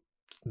that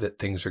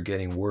things are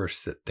getting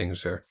worse, that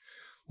things are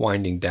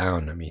winding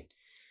down? I mean,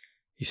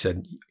 he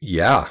said,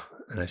 yeah.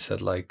 And I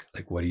said, like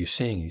what are you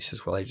seeing? He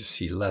says, well, I just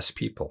see less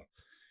people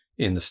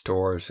in the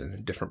stores and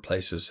in different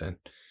places. And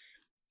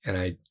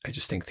I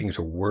just think things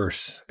are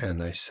worse.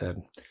 And I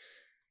said,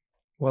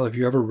 well, have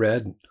you ever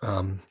read,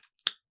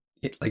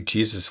 like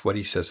Jesus, what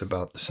he says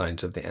about the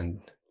signs of the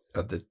end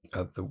of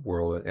the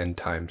world, end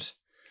times?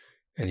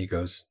 And he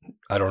goes,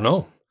 I don't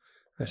know.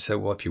 I said,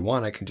 well, if you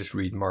want, I can just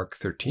read Mark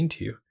 13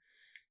 to you.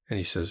 And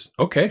he says,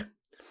 okay.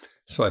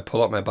 So I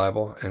pull out my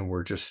Bible, and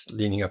we're just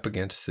leaning up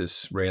against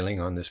this railing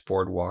on this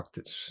boardwalk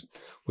that's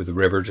with the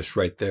river just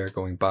right there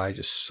going by,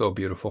 just so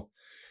beautiful.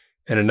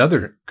 And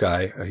another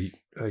guy,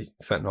 a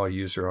fentanyl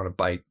user on a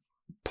bike,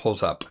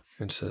 pulls up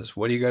and says,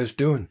 what are you guys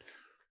doing?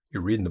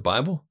 You're reading the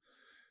Bible?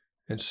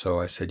 And so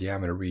I said, yeah,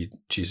 I'm going to read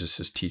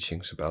Jesus's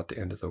teachings about the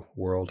end of the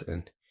world.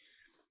 And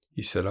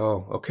he said,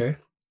 oh, okay.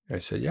 I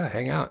said, yeah,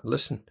 hang out,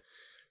 listen.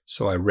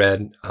 So I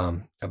read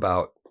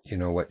about,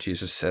 what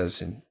Jesus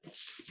says in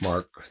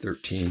Mark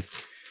 13,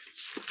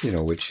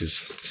 which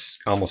is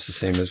almost the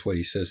same as what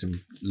he says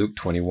in Luke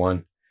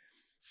 21.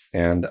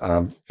 And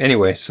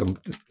anyway, so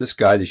this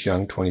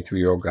young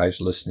 23-year-old guy is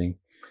listening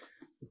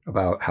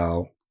about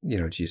how,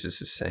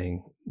 Jesus is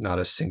saying not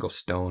a single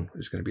stone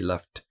is going to be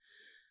left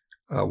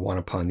one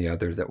upon the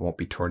other that won't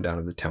be torn down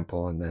of the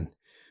temple. And then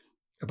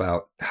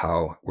about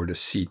how we're to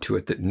see to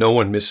it that no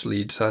one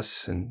misleads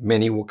us, and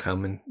many will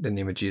come in the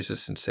name of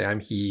Jesus and say, I'm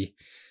he,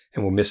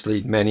 and will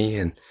mislead many.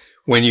 And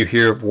when you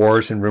hear of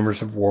wars and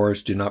rumors of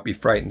wars, do not be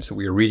frightened. So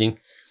we were reading,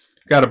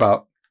 got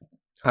about,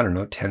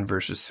 10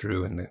 verses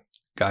through, and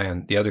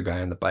the other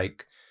guy on the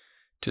bike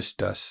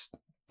just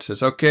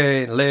says,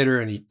 okay,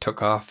 later, and he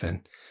took off.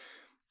 And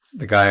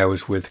the guy I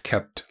was with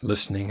kept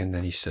listening, and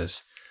then he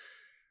says,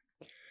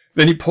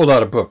 then he pulled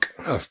out a book,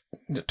 a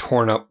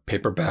torn up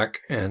paperback,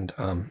 and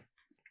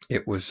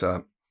it was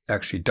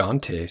actually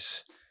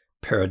Dante's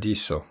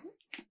Paradiso,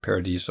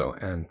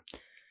 and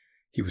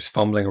he was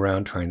fumbling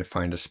around trying to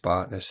find a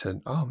spot. And I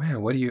said, "Oh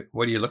man, what are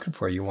you looking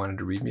for? You wanted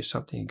to read me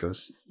something?" He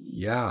goes,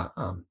 "Yeah."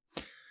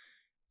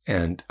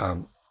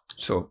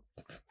 So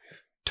it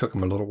took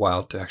him a little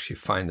while to actually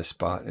find the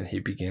spot, and he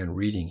began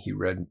reading. He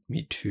read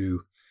me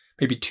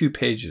maybe two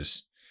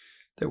pages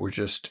that were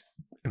just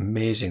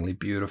amazingly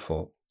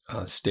beautiful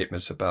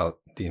statements about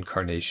the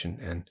incarnation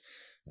and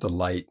the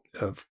light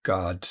of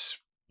God's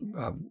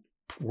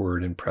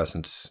word and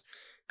presence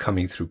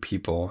coming through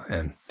people.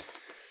 And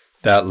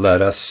that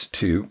led us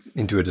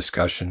into a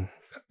discussion.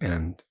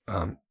 And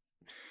I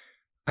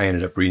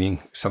ended up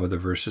reading some of the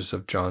verses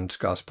of John's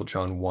Gospel,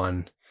 John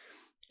 1.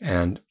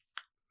 And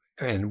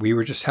we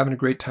were just having a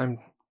great time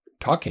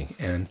talking.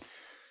 And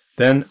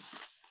then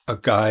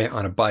another guy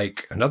on a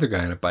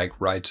bike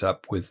rides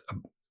up with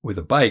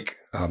a bike,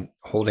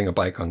 holding a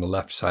bike on the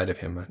left side of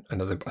him,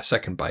 a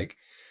second bike.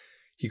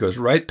 He goes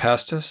right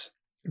past us,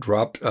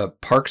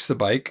 parks the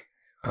bike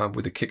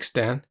with a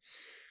kickstand,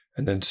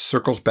 and then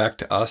circles back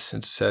to us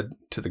and said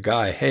to the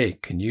guy, "Hey,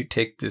 can you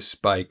take this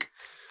bike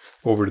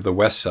over to the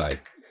west side?"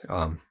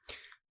 The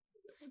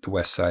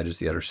west side is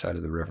the other side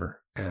of the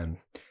river. And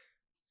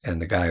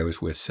the guy I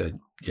was with said,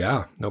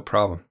 "Yeah, no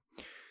problem."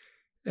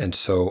 And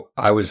so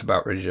I was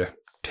about ready to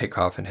take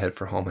off and head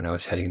for home, and I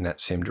was heading in that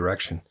same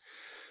direction.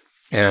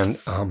 And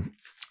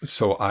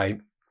so I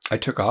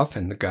took off,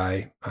 and the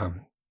guy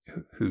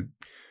who'd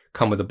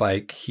come with the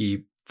bike,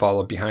 he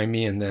followed behind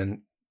me, and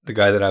then the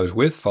guy that I was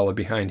with followed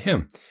behind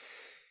him.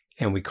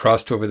 And we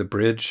crossed over the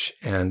bridge,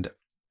 and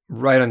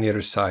right on the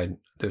other side,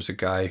 there's a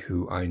guy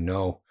who I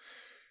know,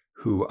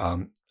 who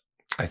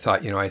I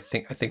thought, I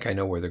think I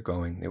know where they're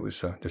going. It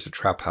was there's a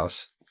trap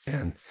house,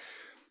 and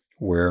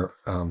where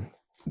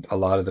a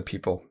lot of the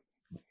people,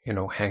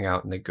 hang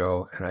out and they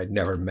go. And I'd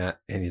never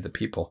met any of the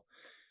people,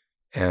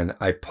 and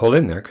I pulled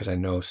in there because I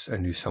knew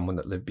someone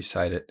that lived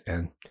beside it.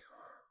 And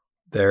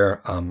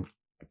there,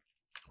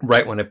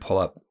 right when I pull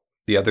up,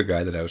 the other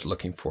guy that I was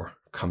looking for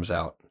comes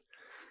out,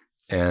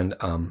 and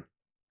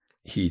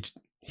he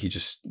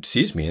just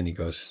sees me, and he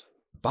goes,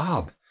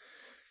 "Bob,"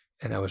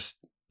 and I was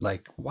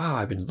like, "Wow,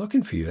 I've been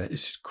looking for you. That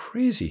is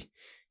crazy."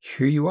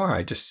 here you are.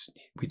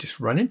 We just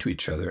run into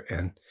each other.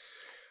 And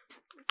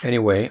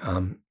anyway,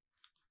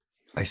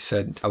 I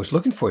said, I was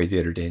looking for you the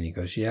other day. And he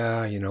goes, yeah,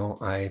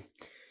 I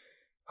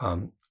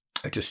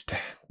just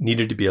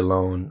needed to be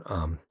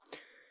alone.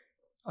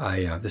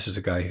 This is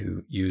a guy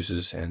who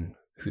uses and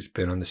who's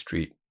been on the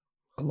street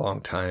a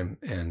long time,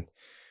 and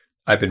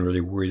I've been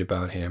really worried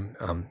about him.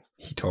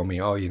 He told me,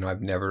 oh,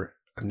 I've never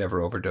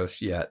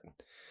overdosed yet.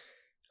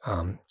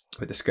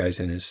 But this guy's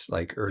in his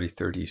like early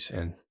 30s,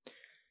 and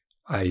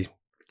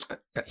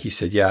he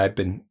said, yeah, I've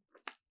been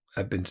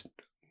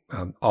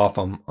off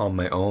on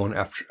my own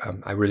after.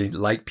 I really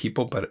like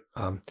people, but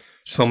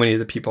so many of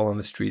the people on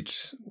the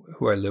streets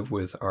who I live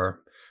with are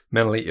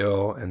mentally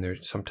ill, and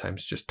they're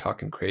sometimes just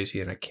talking crazy,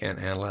 and I can't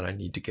handle it. I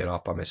need to get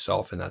off by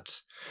myself, and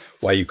that's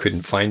why you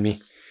couldn't find me.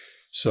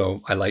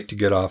 So I like to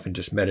get off and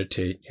just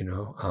meditate,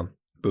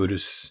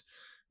 Buddhist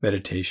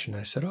meditation.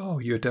 I said, oh,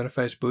 you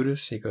identify as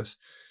Buddhist? He goes,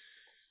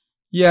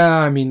 yeah,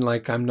 I mean,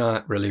 like, I'm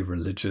not really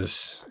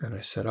religious. And I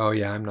said, oh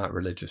yeah, I'm not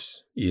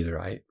religious either.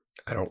 I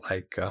don't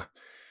like,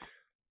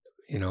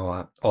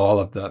 all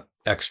of the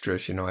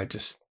extras. I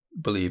just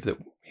believe that,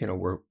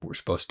 we're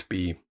supposed to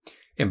be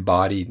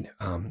embodied,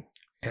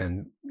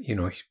 and,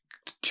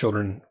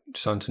 children,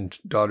 sons and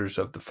daughters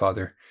of the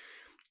Father,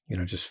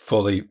 just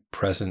fully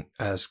present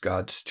as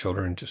God's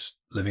children, just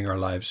living our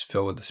lives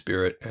filled with the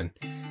Spirit.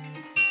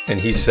 And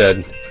he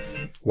said,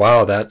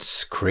 wow,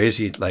 that's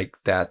crazy. Like,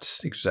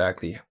 that's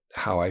exactly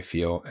how I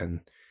feel.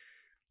 And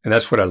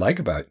that's what I like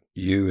about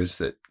you, is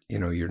that,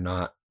 you're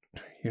not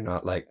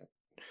like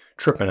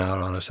tripping out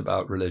on us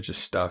about religious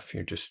stuff.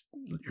 You're just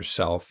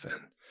yourself.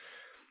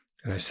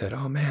 And I said,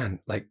 oh man,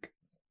 like,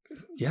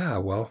 yeah,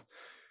 well,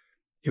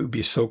 it would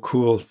be so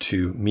cool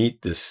to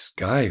meet this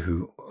guy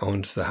who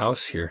owns the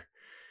house here.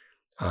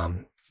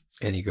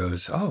 And he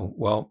goes, oh,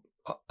 well,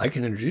 I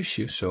can introduce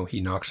you. So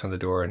he knocks on the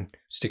door and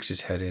sticks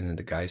his head in, and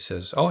the guy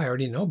says, oh, I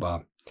already know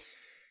Bob.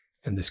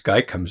 And this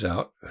guy comes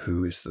out,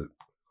 who is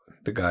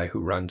the guy who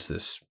runs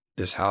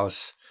this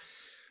house.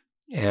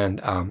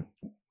 And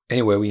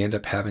anyway, we end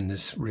up having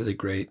this really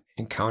great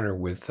encounter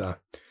with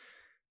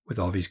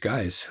all these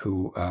guys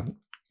who,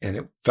 and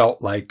it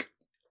felt like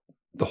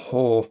the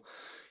whole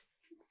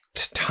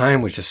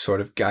time was just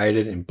sort of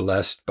guided and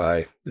blessed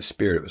by the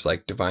Spirit. It was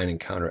like divine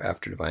encounter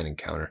after divine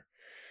encounter.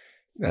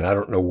 And I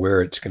don't know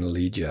where it's going to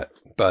lead yet,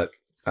 but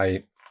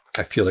I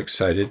feel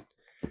excited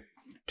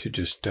to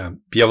just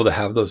be able to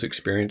have those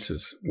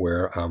experiences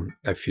where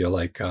I feel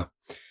like,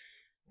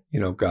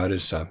 God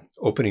is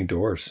opening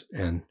doors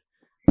and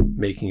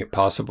making it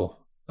possible,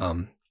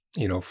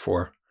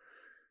 for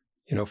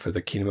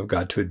the kingdom of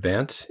God to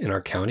advance in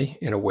our county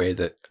in a way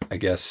that I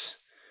guess,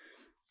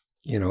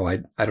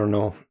 I don't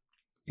know,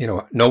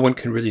 no one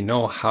can really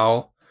know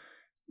how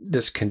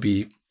this can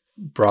be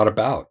brought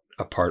about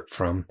apart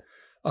from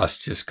us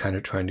just kind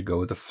of trying to go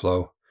with the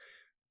flow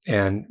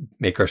and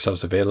make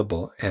ourselves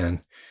available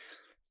and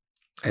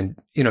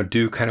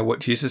do kind of what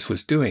Jesus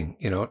was doing,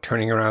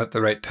 turning around at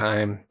the right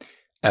time,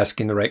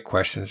 asking the right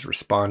questions,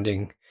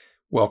 responding,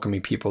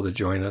 welcoming people to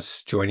join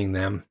us, joining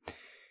them,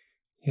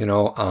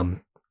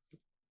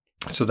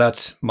 so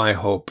that's my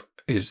hope,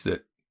 is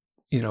that,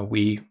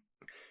 we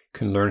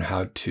can learn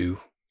how to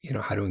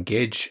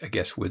engage, I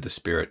guess, with the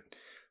Spirit.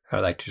 I'd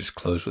like to just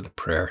close with a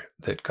prayer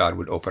that God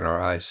would open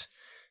our eyes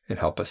and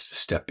help us to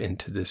step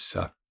into this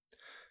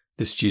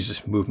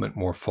Jesus movement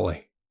more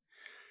fully.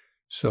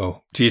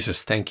 So,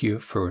 Jesus, thank you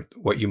for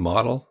what you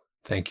model.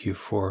 Thank you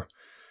for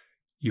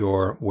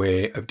your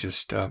way of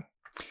just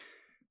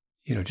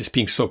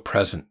being so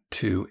present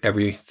to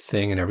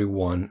everything and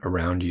everyone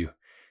around you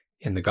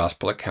in the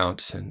gospel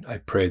accounts. And I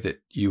pray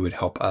that you would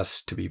help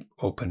us to be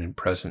open and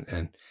present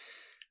and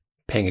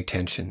paying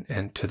attention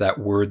and to that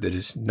word that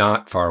is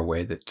not far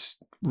away, that's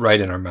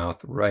right in our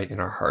mouth, right in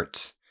our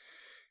hearts,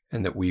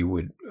 and that we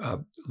would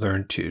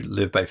learn to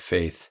live by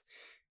faith,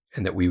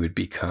 and that we would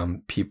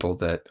become people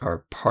that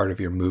are part of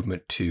your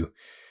movement to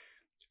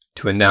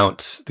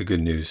announce the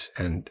good news,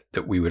 and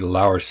that we would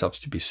allow ourselves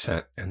to be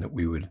sent, and that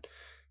we would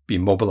be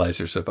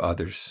mobilizers of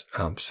others,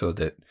 so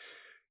that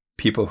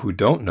people who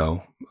don't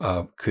know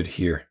could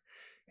hear,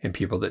 and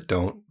people that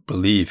don't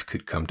believe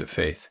could come to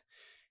faith.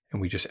 And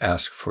we just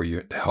ask for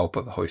the help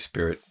of the Holy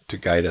Spirit to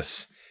guide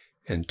us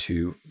and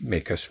to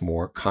make us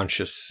more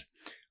conscious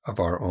of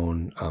our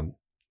own,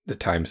 the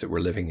times that we're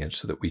living in,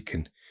 so that we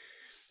can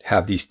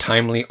have these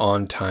timely,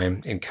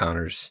 on-time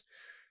encounters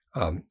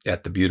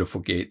at the beautiful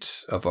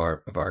gates of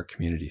our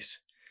communities.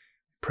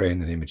 Pray in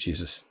the name of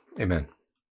Jesus. Amen.